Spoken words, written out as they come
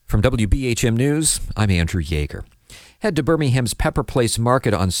From WBHM News, I'm Andrew Yeager. Head to Birmingham's Pepper Place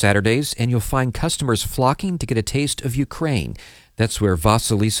Market on Saturdays, and you'll find customers flocking to get a taste of Ukraine. That's where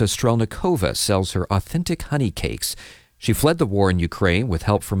Vasilisa Strelnikova sells her authentic honey cakes. She fled the war in Ukraine with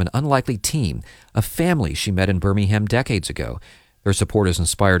help from an unlikely team, a family she met in Birmingham decades ago. Their support has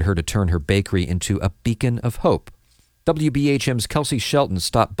inspired her to turn her bakery into a beacon of hope. WBHM's Kelsey Shelton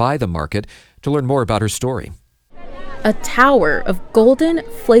stopped by the market to learn more about her story. A tower of golden,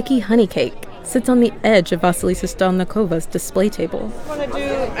 flaky honey cake sits on the edge of Vasilisa Strelnikova's display table. I want to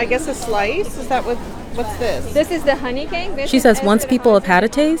do, I guess, a slice? Is that what's this? This is the honey cake. She says once people have had a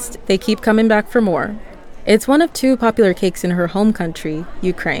taste, they keep coming back for more. It's one of two popular cakes in her home country,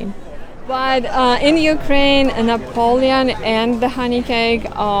 Ukraine. But in Ukraine, Napoleon and the honey cake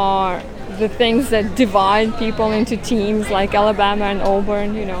are the things that divide people into teams like Alabama and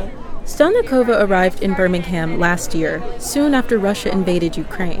Auburn, Strelnikova arrived in Birmingham last year, soon after Russia invaded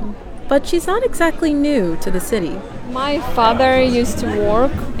Ukraine. But she's not exactly new to the city. My father used to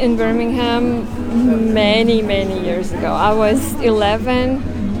work in Birmingham many, many years ago. I was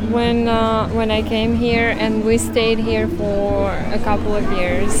 11 when I came here, and we stayed here for a couple of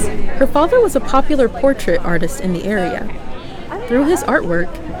years. Her father was a popular portrait artist in the area. Through his artwork,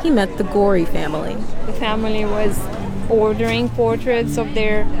 he met the Gory family. The family was ordering portraits of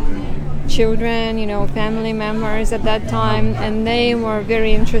their children, family members at that time, and they were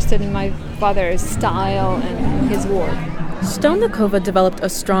very interested in my father's style and his work. Strelnikova developed a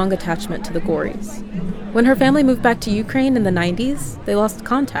strong attachment to the Gorys. When her family moved back to Ukraine in the 90s, they lost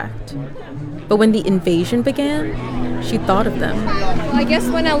contact. But when the invasion began, she thought of them. Well, I guess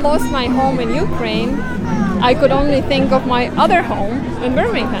when I lost my home in Ukraine, I could only think of my other home in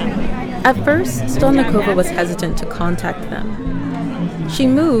Birmingham. At first, Strelnikova was hesitant to contact them. She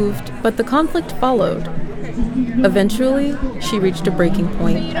moved, but the conflict followed. Eventually, she reached a breaking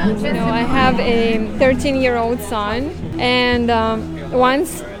point. I have a 13-year-old son, and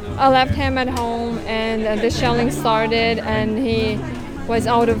once I left him at home and the shelling started and he was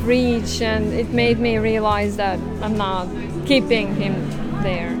out of reach, and it made me realize that I'm not keeping him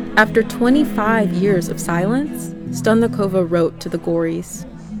there. After 25 years of silence, Strelnikova wrote to the Gorys.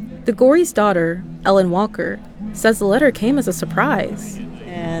 The Gorys' daughter, Ellen Walker, says the letter came as a surprise.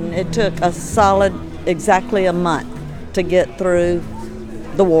 And it took a solid, exactly a month to get through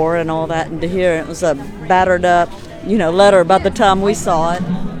the war and all that, and to hear it was a battered up, letter by the time we saw it.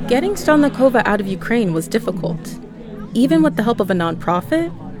 Getting Strelnikova out of Ukraine was difficult. Even with the help of a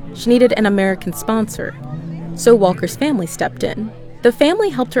nonprofit, she needed an American sponsor. So Walker's family stepped in. The family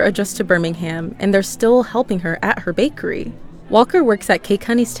helped her adjust to Birmingham, and they're still helping her at her bakery. Walker works at Cake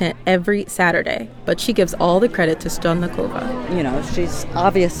Honey's tent every Saturday, but she gives all the credit to Strelnikova. She's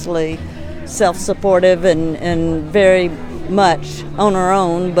obviously self-supportive and very much on her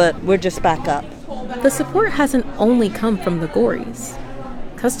own, but we're just back up. The support hasn't only come from the Gorys.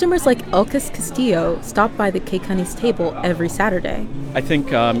 Customers like Elkis Castillo stop by the Cake Honey's table every Saturday. I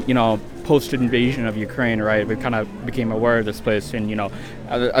think, post-invasion of Ukraine, right, we kind of became aware of this place, and,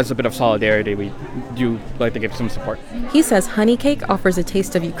 as a bit of solidarity, we do like to give some support. He says honey cake offers a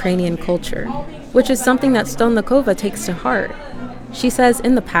taste of Ukrainian culture, which is something that Strelnikova takes to heart. She says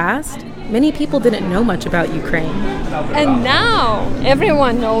in the past, many people didn't know much about Ukraine. And now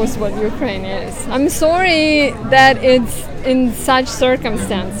everyone knows what Ukraine is. I'm sorry that it's in such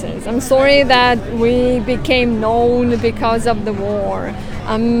circumstances. I'm sorry that we became known because of the war.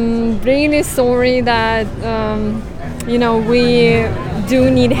 I'm really sorry that, we do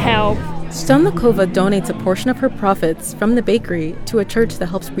need help. Strelnikova donates a portion of her profits from the bakery to a church that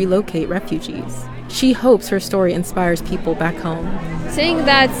helps relocate refugees. She hopes her story inspires people back home. Seeing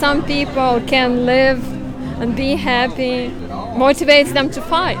that some people can live and be happy motivates them to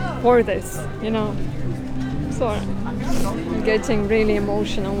fight for this, So I'm getting really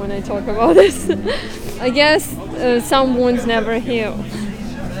emotional when I talk about this. I guess some wounds never heal.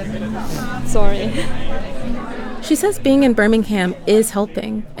 Sorry. She says being in Birmingham is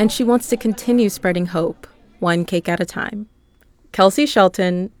helping, and she wants to continue spreading hope, one cake at a time. Kelsey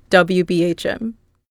Shelton, WBHM.